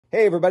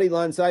Hey everybody,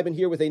 Lon Seidman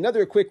here with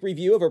another quick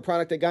review of a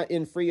product I got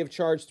in free of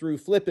charge through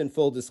Flip in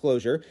full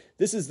disclosure.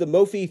 This is the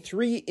Mophie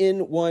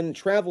 3-in-1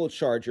 travel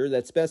charger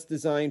that's best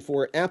designed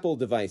for Apple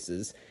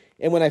devices.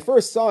 And when I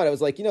first saw it, I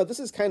was like, this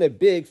is kind of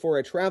big for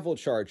a travel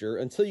charger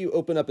until you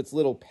open up its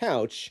little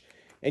pouch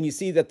and you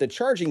see that the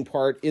charging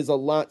part is a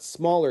lot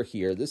smaller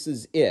here. This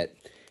is it.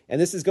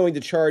 And this is going to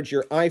charge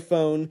your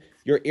iPhone,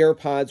 your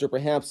AirPods, or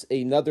perhaps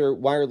another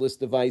wireless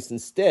device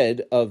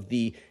instead of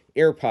the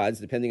AirPods,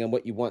 depending on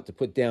what you want to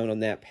put down on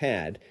that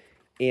pad.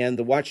 And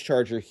the watch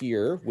charger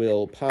here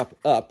will pop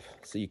up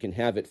so you can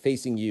have it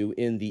facing you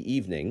in the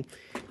evening.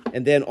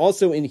 And then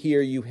also in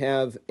here you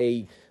have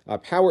a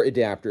power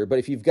adapter, but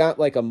if you've got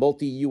like a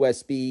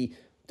multi-USB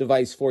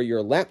device for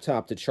your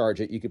laptop to charge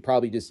it, you could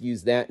probably just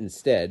use that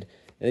instead.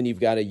 And then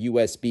you've got a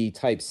USB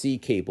Type-C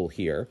cable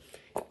here.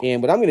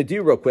 And what I'm going to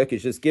do real quick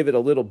is just give it a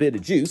little bit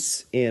of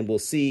juice, and we'll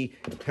see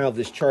how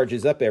this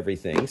charges up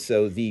everything.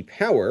 So the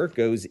power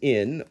goes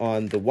in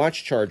on the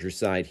watch charger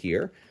side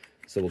here.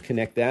 So we'll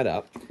connect that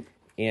up.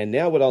 And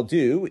now what I'll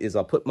do is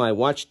I'll put my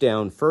watch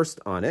down first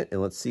on it,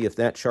 and let's see if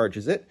that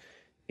charges it.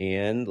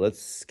 And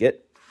let's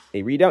get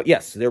a readout.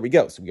 Yes, there we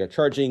go. So we are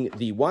charging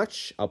the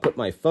watch. I'll put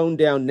my phone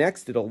down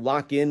next. It'll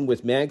lock in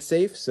with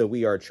MagSafe, so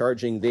we are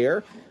charging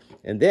there.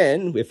 And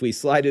then if we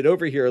slide it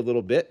over here a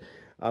little bit,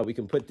 we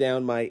can put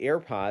down my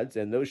AirPods,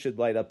 and those should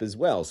light up as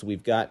well. So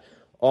we've got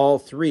all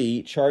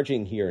three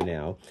charging here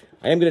now.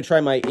 I am going to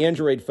try my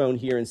Android phone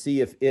here and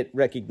see if it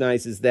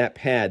recognizes that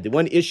pad. The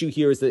one issue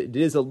here is that it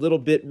is a little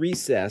bit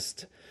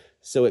recessed,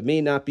 so it may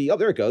not be... Oh,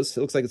 there it goes.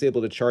 It looks like it's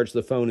able to charge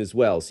the phone as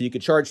well. So you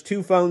could charge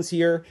two phones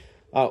here,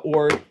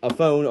 or a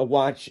phone, a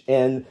watch,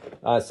 and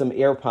some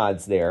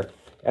AirPods there.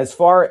 As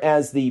far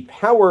as the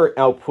power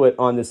output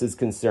on this is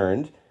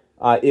concerned,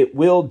 it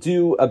will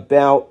do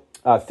about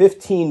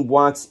 15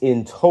 watts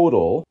in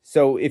total.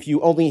 So if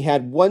you only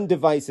had one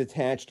device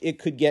attached, it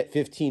could get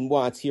 15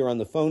 watts here on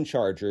the phone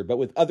charger. But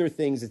with other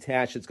things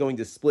attached, it's going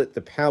to split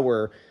the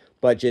power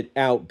budget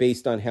out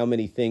based on how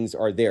many things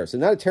are there. So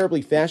not a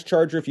terribly fast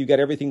charger if you got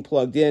everything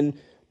plugged in.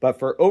 But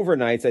for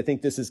overnights, I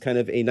think this is kind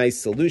of a nice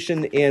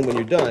solution. And when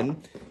you're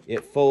done,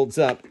 it folds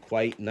up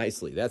quite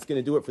nicely. That's going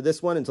to do it for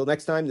this one. Until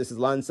next time, this is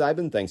Lon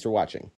Seidman. Thanks for watching.